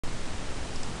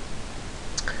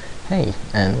Hey,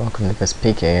 and welcome to this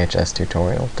PKHS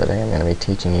tutorial. Today I'm going to be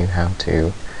teaching you how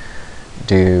to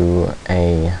do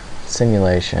a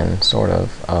simulation, sort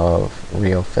of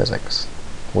real physics,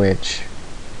 which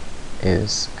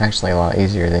is actually a lot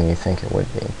easier than you think it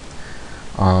would be.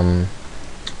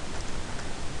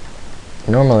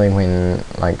 Normally when,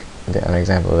 an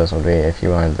example of this would be if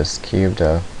you wanted this cube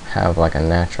to have like a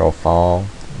natural fall,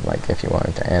 like if you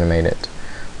wanted to animate it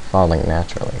falling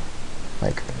naturally,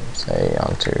 like say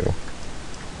onto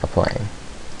a plane.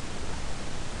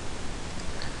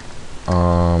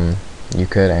 You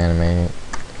could animate it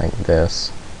like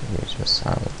this. Use just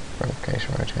silent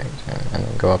rotation, rotation, and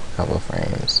then go up a couple of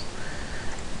frames,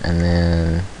 and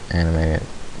then animate it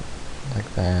like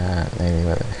that, maybe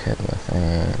with it hitting the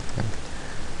thing.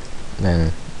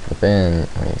 But then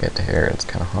when you get to here, it's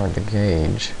kind of hard to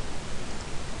gauge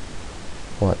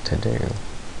what to do,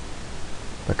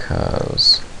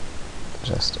 because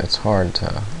it's hard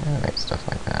to animate stuff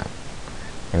like that,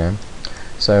 you know?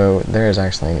 So there is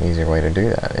actually an easier way to do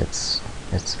that. It's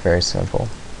very simple,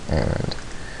 and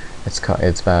it's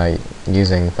by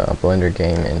using the Blender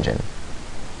game engine.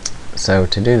 So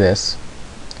to do this,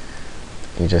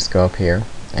 you just go up here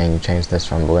and you change this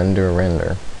from Blender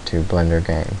Render to Blender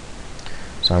Game.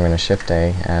 So I'm going to Shift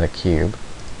A, add a cube,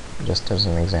 just as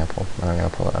an example, but I'm going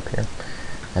to pull it up here.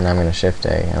 And I'm going to Shift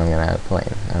A, and I'm going to add a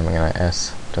plane, and I'm going to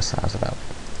S to size it up.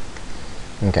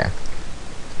 Okay,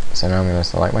 so now I'm going to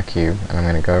select my cube, and I'm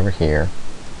going to go over here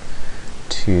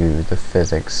to the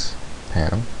physics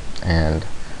panel, and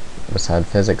beside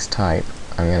physics type,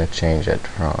 I'm going to change it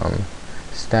from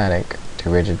static to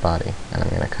rigid body, and I'm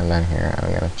going to come down here and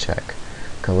I'm going to check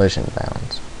collision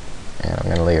bounds, and I'm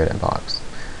going to leave it at box.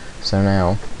 So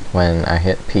now when I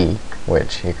hit P,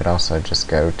 which you could also just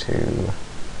go to,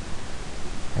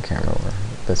 I can't remember,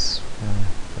 this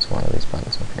is one of these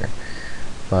buttons up here,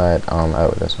 but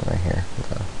oh, this one right here,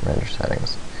 the render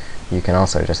settings. You can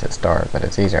also just hit start, but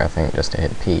it's easier, I think, just to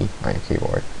hit P on your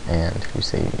keyboard, and you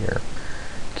see your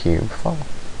cube fall.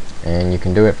 And you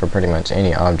can do it for pretty much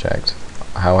any object.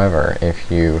 However, if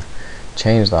you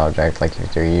change the object, like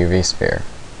if you do UV sphere,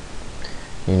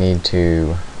 you need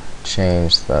to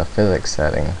change the physics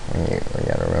setting when you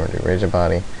gotta remember to do rigid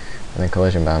body and then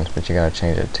collision bounds, but you gotta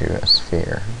change it to a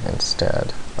sphere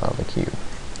instead of a cube.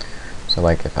 So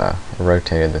like if I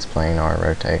rotated this plane, or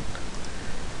rotate,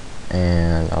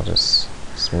 and I'll just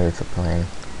smooth the plane,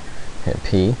 hit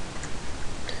P,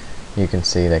 you can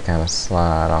see they kind of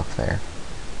slide off there.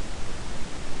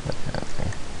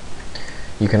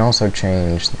 You can also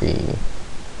change the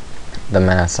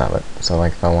mass of it. So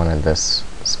like if I wanted this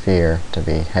sphere to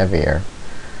be heavier,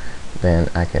 then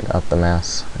I could up the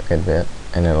mass a good bit,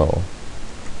 and it'll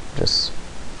just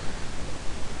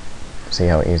see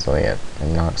how easily it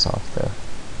knocks off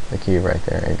the cube right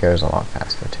there. It goes a lot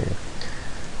faster too.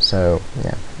 So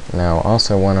yeah. Now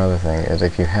also one other thing is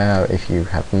if you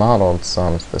have modeled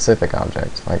some specific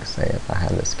objects, like say if I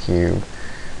had this cube,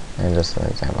 and just for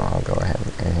example, I'll go ahead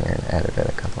in here and edit it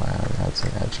a couple of times, add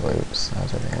some edge loops,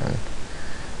 size it in,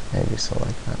 maybe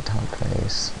select that top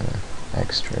face and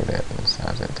extrude it and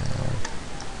size it down.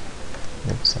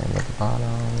 Do the same with the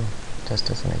bottom, just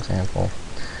as an example.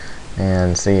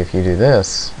 And see, if you do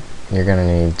this, you're going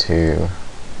to need to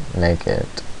make it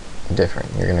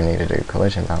different. You're going to need to do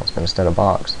collision bounds, but instead of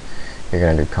box, you're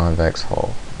going to do convex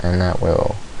hull, and that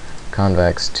will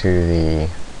convex to the,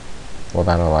 well,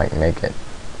 that'll like make it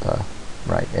the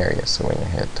right area, so when you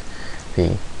hit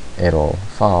P, it'll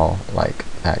fall like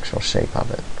the actual shape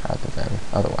of it rather than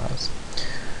otherwise.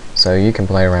 So you can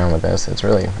play around with this. It's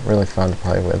really fun to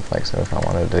play with. Like, so if I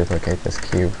wanted to duplicate this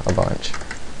cube a bunch,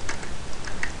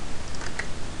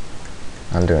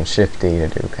 I'm doing Shift D to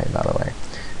duplicate, by the way,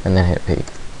 and then hit P.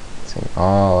 See,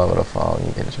 all of it'll fall, and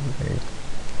you get a big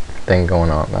thing going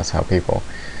on. That's how people,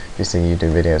 if you see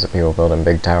YouTube videos of people building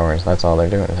big towers, that's all they're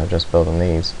doing, they're just building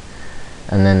these.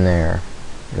 And then they're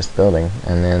just building,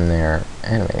 and then they're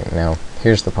animating. Now,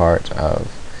 here's the part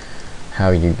of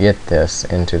how you get this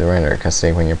into the render, because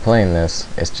see, when you're playing this,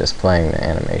 it's just playing the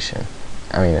animation.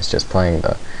 I mean, it's just playing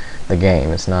the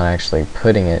game. It's not actually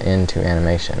putting it into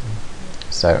animation.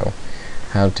 So,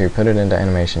 how to put it into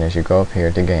animation is you go up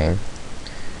here to Game,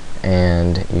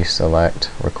 and you select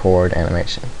Record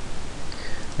Animation.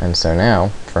 And so now,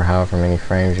 for however many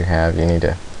frames you have, you need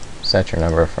to set your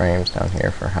number of frames down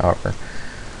here for however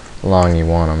long you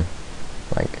want them.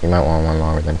 Like, you might want one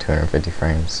longer than 250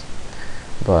 frames.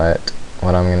 But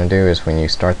what I'm going to do is when you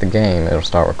start the game, it'll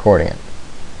start recording it.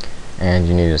 And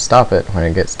you need to stop it when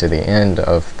it gets to the end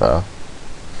of the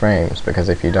frames, because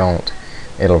if you don't,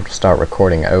 it'll start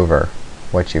recording over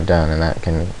what you've done, and that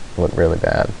can look really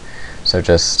bad. So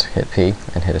just hit P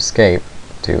and hit escape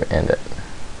to end it.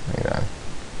 You're done.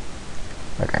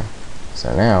 Okay,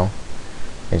 so now,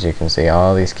 as you can see,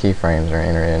 all these keyframes are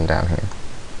entered in down here.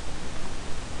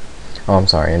 Oh, I'm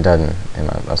sorry, it doesn't.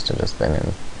 It must have just been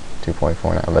in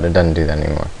 2.4 now, but it doesn't do that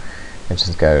anymore. It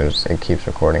just goes, it keeps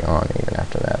recording on even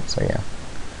after that, so yeah.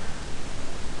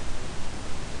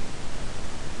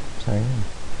 So yeah.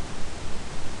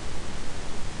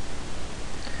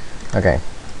 Okay,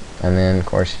 and then of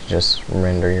course you just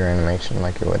render your animation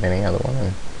like you would any other one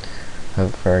and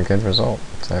hope for a good result.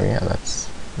 So yeah,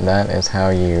 that is how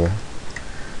you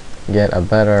get a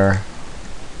better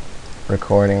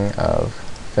recording of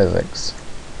physics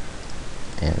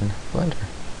in Blender.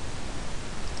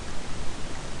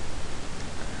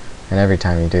 And every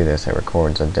time you do this, it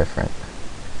records a different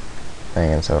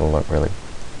thing, and so it'll look really,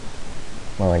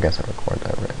 well, I guess it records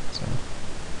over it, so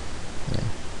yeah.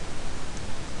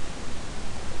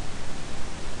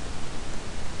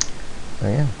 So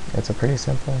yeah, it's a pretty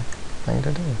simple thing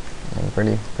to do, and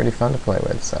pretty fun to play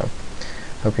with, so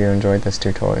hope you enjoyed this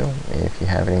tutorial. If you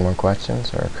have any more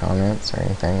questions or comments or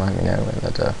anything, let me know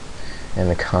in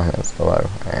the comments below,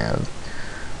 and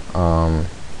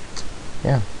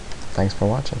yeah, thanks for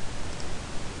watching.